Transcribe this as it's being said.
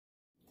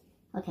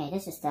Okay,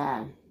 this is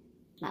my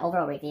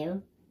overall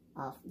review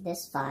of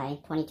this by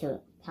 22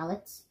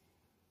 pellets.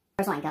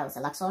 First one I got was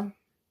the Luxor.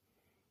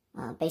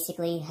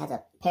 Basically has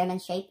a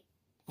pyramid shape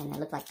and it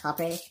looked like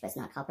copperish, but it's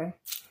not copper.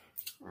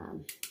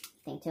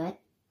 Thing to it.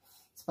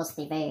 It's supposed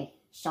to be very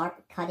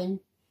sharp, cutting,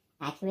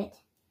 accurate.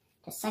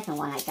 The second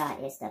one I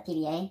got is the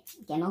PBA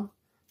Gamo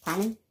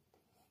Platinum.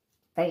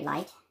 Very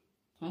light.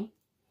 Okay.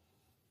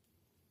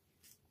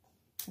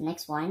 The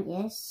next one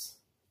is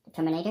the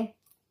Terminator.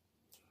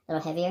 A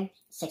little heavier,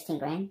 16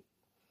 gram.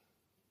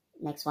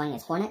 Next one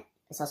is Hornet.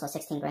 It's also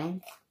 16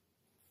 gram.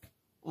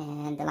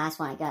 And the last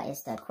one I got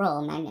is the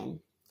Crow Magnum,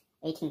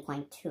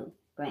 18.2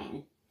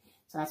 gram.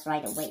 So let's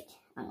write the weight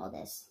on all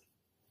this.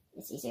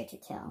 It's easier to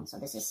tell. So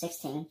this is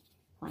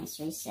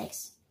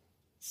 16.36,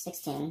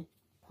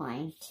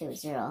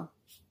 16.20,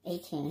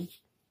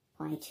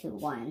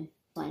 18.21.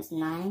 So it's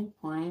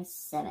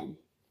 9.7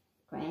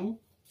 gram.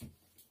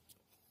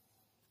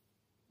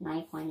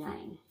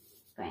 9.9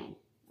 gram.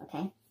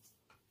 Okay.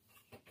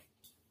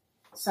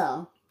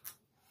 So,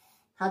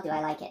 how do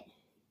I like it?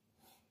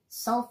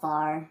 So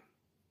far,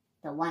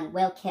 the one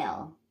will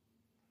kill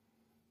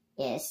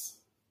is,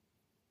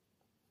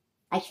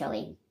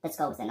 actually, let's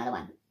go with another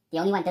one. The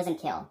only one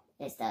doesn't kill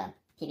is the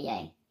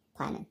PBA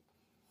Platinum.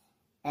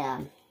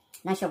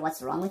 Not sure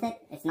what's wrong with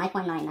it. It's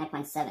 9.9,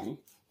 9.7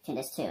 between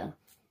these two.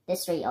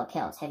 This 3 all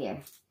kills,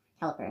 heavier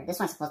caliper. This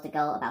one's supposed to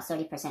go about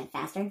 30%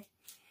 faster.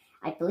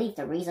 I believe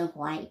the reason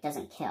why it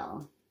doesn't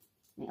kill,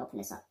 let me open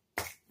this up,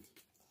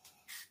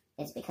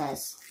 is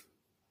because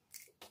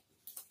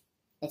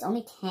it's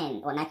only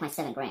 10 or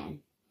 9.7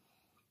 gram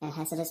and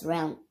has this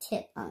round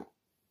tip on it.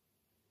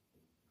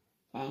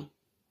 Okay,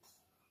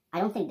 I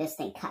don't think this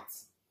thing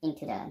cuts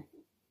into the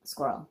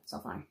squirrel so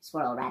far,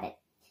 squirrel rabbit.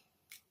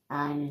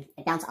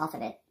 It bounced off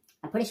of it.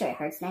 I'm pretty sure it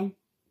hurts them,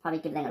 probably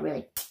give them a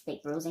really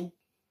big bruising,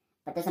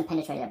 but doesn't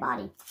penetrate their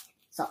body.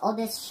 So all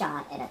this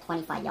shot at a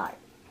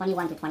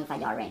 21 to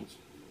 25 yard range.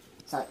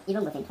 So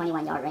even within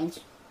 21 yard range,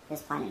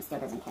 this Platinum still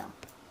doesn't kill.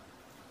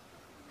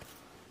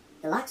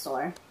 The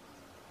Luxor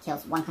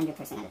kills 100%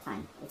 of the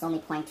time. It's only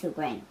 0.2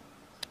 gram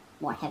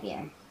more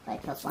heavier, but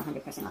it kills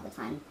 100% of the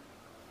time.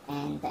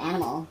 And the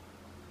animal,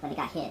 when it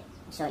got hit,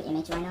 I'll show you an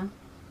image right now.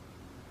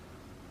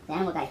 The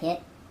animal got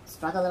hit,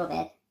 struggled a little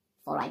bit,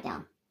 fall right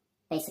down.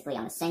 Basically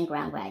on the same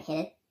ground where I hit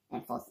it,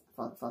 and falls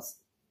on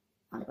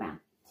the ground.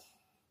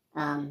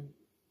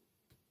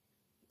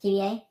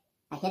 PBA,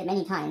 I hit it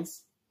many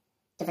times.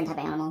 Different type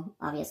of animal,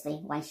 obviously,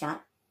 one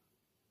shot.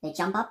 They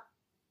jump up.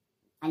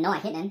 I know I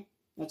hit them.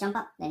 They jump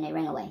up, then they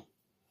ring away.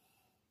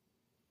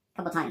 A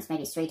couple times,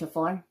 maybe 3 to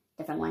 4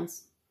 different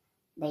ones.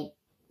 They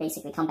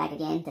basically come back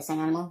again, the same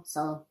animal,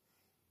 so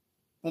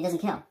it doesn't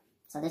kill.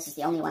 So this is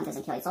the only one that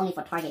doesn't kill. It's only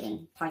for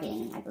targeting,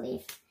 I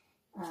believe.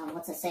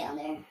 What's it say on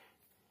there?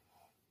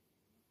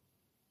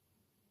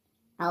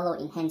 Alloy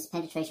enhanced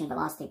penetration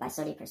velocity by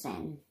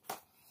 30%.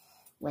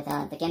 With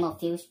the Gamo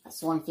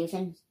Swarm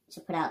Fusion,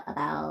 should put out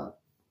about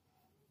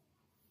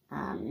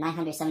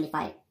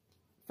 975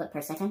 foot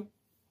per second.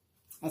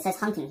 It says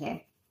hunting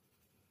here.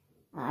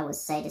 I would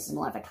say this is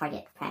more of a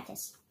target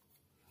practice.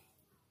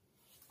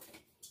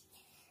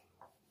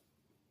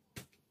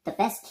 The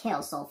best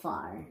kill so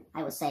far,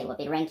 I would say, would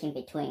be ranking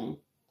between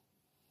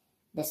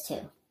these two,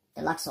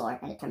 the Luxor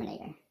and the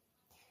Terminator.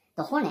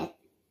 The Hornet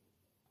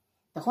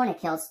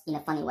kills in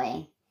a funny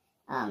way.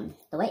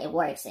 The way it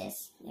works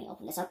is, let me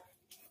open this up.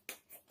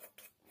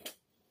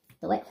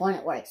 The way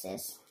Hornet works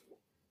is,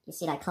 you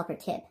see that copper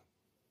tip.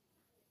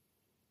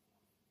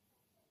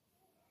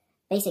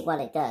 Basically what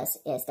it does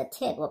is the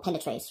tip will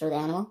penetrate through the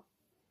animal.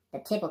 The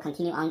tip will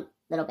continue on a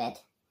little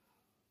bit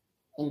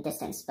in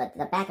distance, but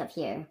the back of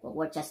here will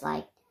work just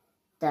like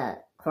the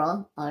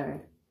Crow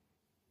or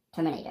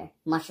Terminator.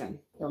 Mushroom.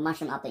 It will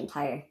mushroom up the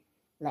entire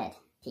lead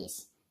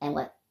piece and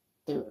will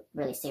do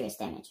really serious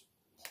damage.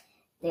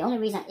 The only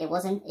reason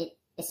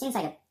it seems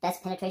like a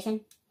best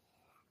penetration.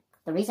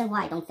 The reason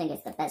why I don't think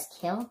it's the best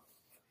kill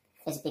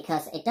is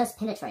because it does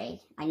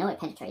penetrate. I know it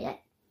penetrated.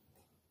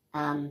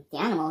 The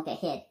animal get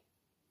hit.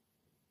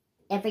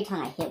 Every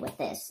time I hit with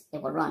this,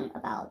 it will run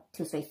about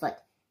 2-3 foot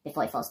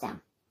before it falls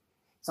down.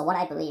 So what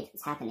I believe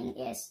is happening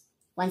is,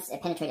 once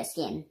it penetrates the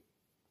skin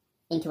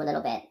into a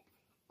little bit,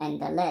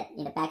 and the lead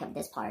in the back of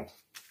this part,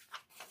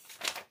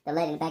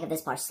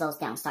 slows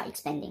down, start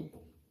expanding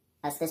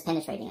as this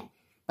penetrating it.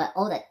 But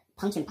all the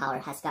punching power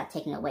has got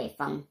taken away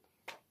from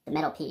the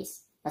metal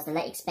piece. As the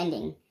lead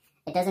expanding,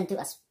 it doesn't do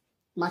as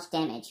much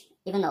damage,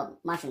 even though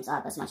mushrooms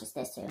up as much as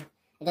this too.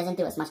 It doesn't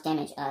do as much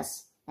damage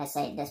as, let's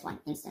say, this one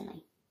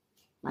instantly.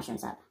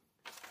 Mushrooms up.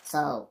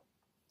 So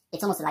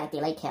it's almost like a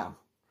delayed kill.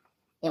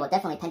 It will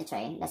definitely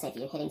penetrate. Let's say if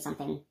you're hitting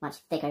something much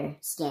thicker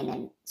skin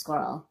than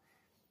squirrel,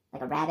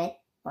 like a rabbit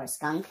or a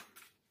skunk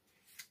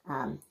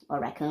or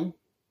raccoon.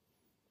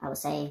 I would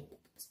say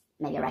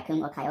maybe a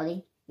raccoon or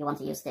coyote. You want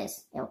to use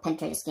this. It will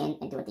penetrate the skin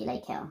and do a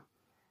delayed kill.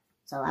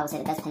 So I would say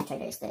the best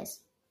penetrator is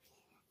this.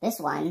 This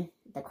one,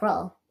 the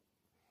Crow.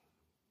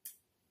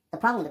 The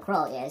problem with the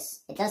Crow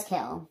is it does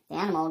kill. The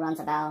animal runs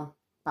about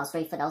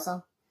 3 foot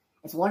also.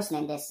 It's worse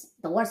than this.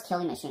 The worst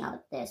killing machine out of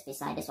this,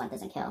 beside this one,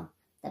 doesn't kill.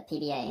 the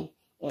PBA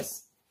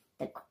is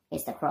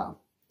the crow.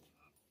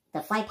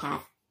 The flight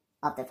path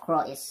of the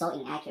crow is so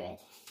inaccurate,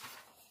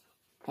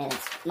 and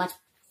it's much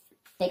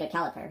bigger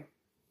caliper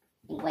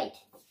in weight.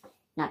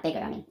 Not bigger,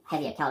 I mean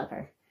heavier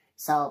caliper.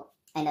 So,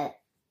 and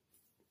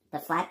the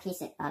flat piece,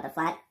 the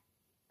flat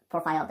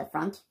profile of the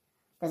front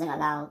doesn't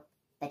allow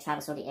it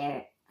travel through the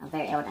air,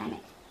 very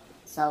aerodynamic.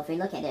 So if we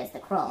look at this, the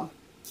crow,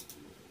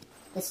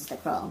 this is the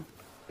crow,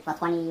 about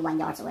 21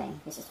 yards away.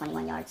 This is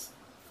 21 yards.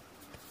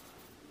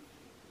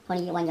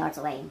 21 yards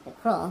away, the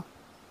crow,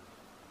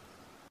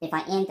 if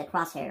I aim the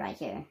crosshair right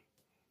here,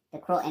 the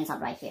crow ends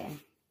up right here.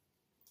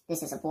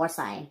 This is a bore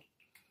side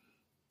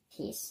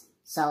piece.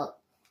 So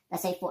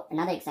let's say for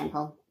another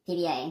example,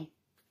 PBA,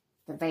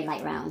 the very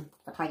light round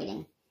for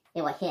targeting,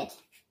 it will hit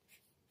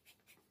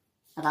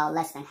about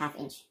less than ½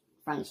 inch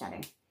from each other.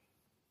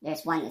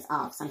 There's one is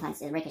off,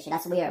 sometimes it ricochets.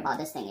 That's weird about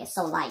this thing, it's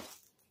so light.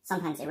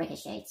 Sometimes it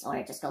ricochets or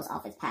it just goes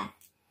off its path.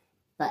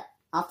 But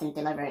often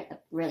deliver a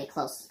really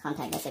close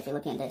contact. Let's say if you're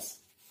looking at this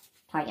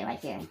target right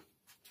here,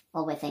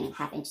 all within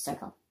 ½ inch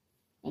circle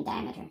in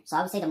diameter. So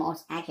I would say the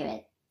most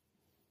accurate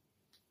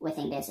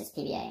within this is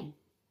PBA,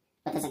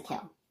 but doesn't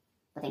kill.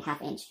 Within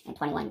 ½ inch and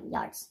 21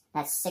 yards.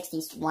 That's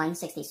 61,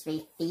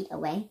 63 feet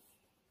away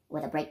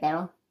with a break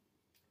barrel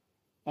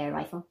air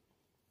rifle.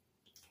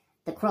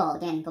 The crow,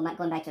 again,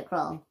 going back to the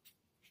crow,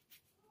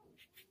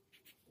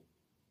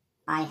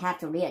 I have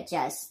to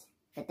readjust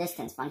the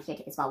distance from here.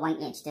 It's about 1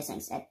 inch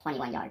distance at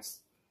 21 yards.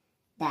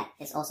 That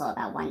is also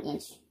about 1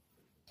 inch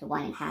to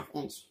 1.5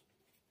 inch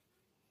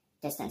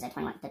distance at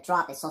 21. The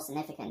drop is so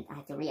significant, I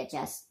have to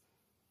readjust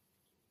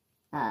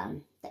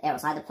the arrow.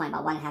 So I have to point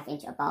about 1.5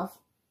 inch above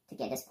to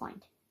get this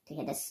point, to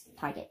hit this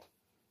target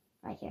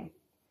right here.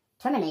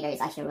 Terminator is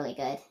actually really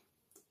good.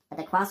 But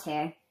the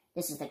crosshair,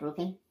 this is the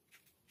grouping.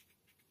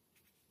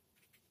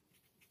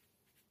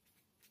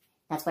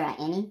 That's where I'm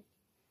aiming.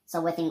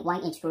 So within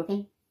 1 inch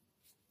grouping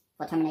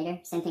for Terminator,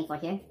 same thing for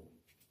here.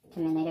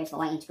 Terminator is for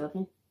 1 inch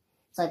grouping.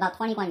 So about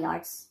 21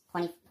 yards,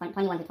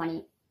 21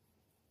 to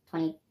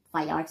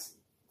 25 yards.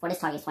 For this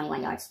target is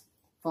 21 yards.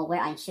 For where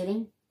I'm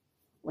shooting,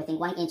 within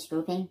 1 inch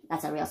grouping,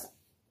 that's a real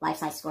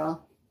life-size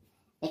squirrel.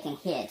 It can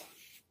hit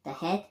the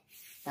head,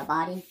 the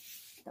body,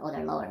 the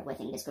other lower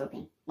within this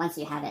grouping. Once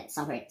you have it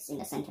somewhere in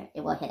the center,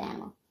 it will hit the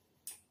animal.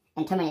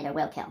 And Terminator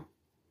will kill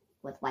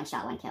with one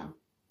shot, one kill.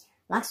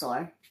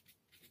 Luxor,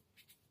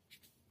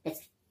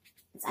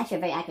 it's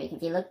actually very accurate.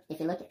 If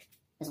you look,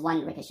 there's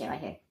one ricochet right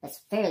here. That's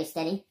fairly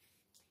steady,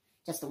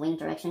 just the wind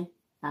direction.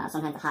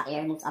 Sometimes the hot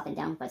air moves up and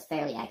down, but it's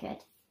fairly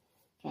accurate.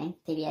 Okay,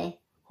 PBA.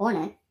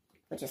 Hornet,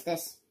 which is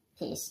this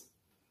piece.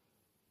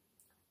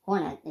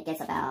 Hornet, it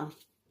gets about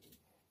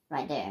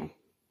right there.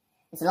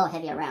 It's a little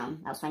heavier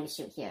round. I was trying to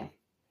shoot here,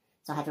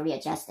 so I had to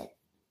readjust it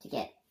to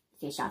get a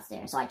few shots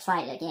there. So I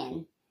tried it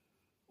again,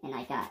 and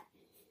I got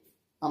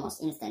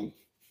almost instant.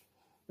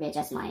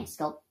 Readjust my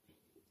scope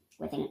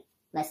within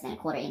less than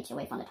 ¼ inch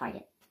away from the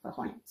target for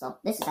Hornet. So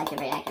this is actually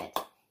very accurate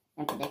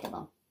and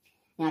predictable.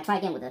 And I try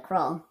again with the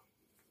crow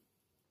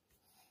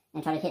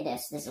and try to hit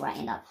this. This is where I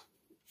end up.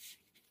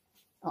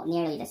 Oh,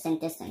 nearly the same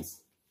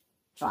distance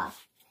drop,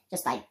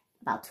 just like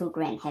about 2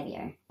 grand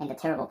heavier, and the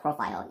terrible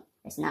profile.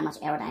 There's not much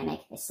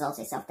aerodynamic. It slows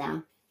itself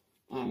down,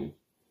 and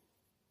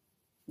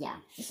yeah,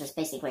 this is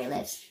basically where it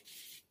lives.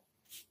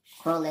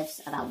 Crow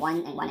lives about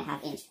 1 and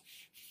 1.5 inch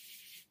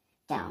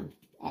down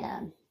at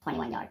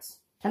 21 yards.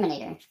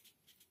 Terminator,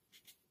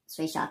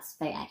 3 shots,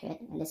 very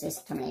accurate, and this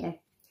is Terminator.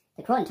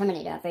 The crow and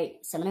Terminator are very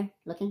similar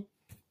looking,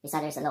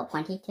 besides there's a little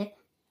pointy tip.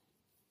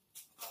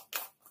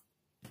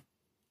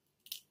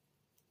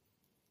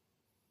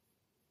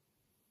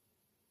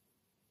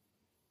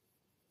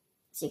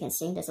 So you can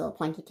see there's a little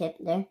pointy tip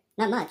there.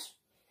 Not much,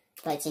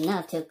 but it's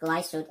enough to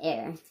glide through the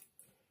air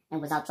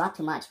and without drop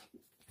too much.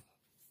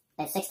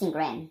 At 16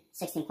 grand,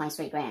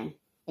 16.3 grand,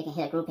 it can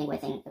hit a grouping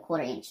within a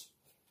 ¼ inch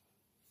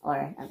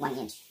or 1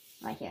 inch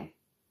right here.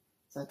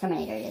 So the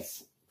Terminator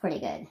is pretty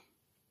good.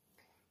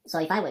 So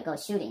if I would go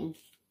shooting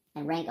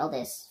and rank all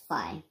this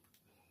 5,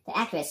 the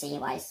accuracy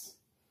wise,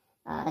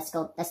 let's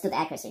do the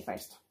accuracy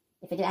first.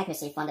 If we do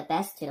accuracy from the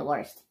best to the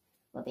worst,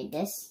 will be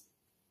this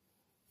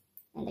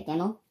and the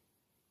Gamo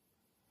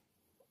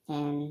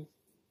and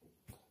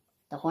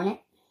the Hornet,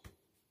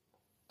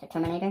 the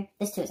Terminator.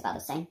 This two is about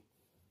the same,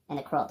 and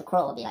the crow. The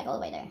crow will be like all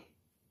the way there.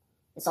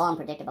 It's all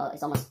unpredictable.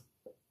 It's almost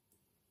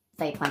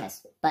very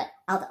pointless. But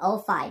out of all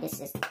 5,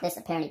 this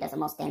apparently does the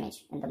most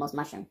damage and the most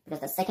mushroom, because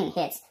the second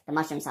hits, the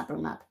mushrooms are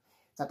blown up.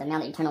 So the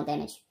amount of internal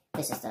damage,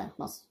 this is the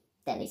most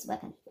deadliest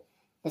weapon.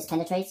 This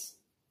penetrates,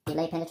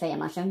 delay, penetrate, and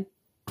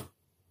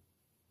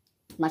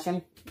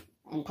mushroom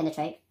and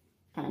penetrate,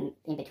 kind of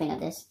in between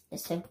of this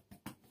two,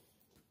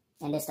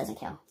 and this doesn't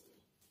kill.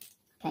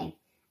 Okay,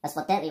 as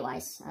for deadly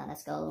wise,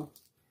 let's go.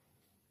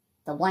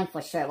 The one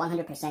for sure,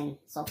 100%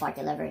 so far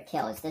delivered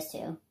kill is this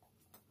two,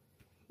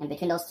 and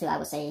between those two, I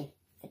would say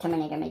the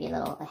Terminator may be a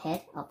little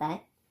ahead of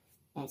that,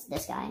 and it's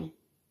this guy,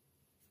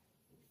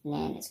 and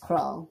then it's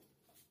Crow.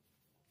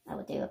 I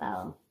would do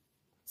about,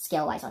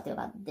 scale wise, I'll do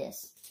about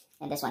this,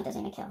 and this one doesn't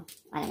even kill.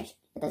 It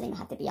doesn't even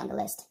have to be on the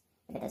list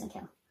if it doesn't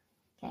kill.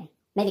 Okay,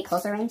 maybe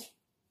closer range,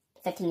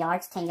 15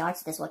 yards, 10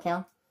 yards, this will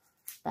kill.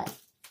 But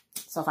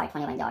so far,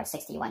 21 yards,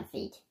 61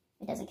 feet,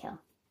 it doesn't kill.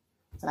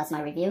 So that's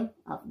my review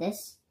of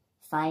this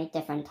 5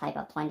 different type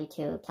of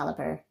 22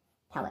 caliber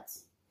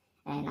pellets.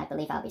 And I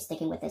believe I'll be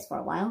sticking with this for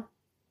a while.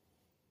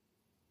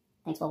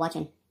 Thanks for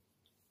watching.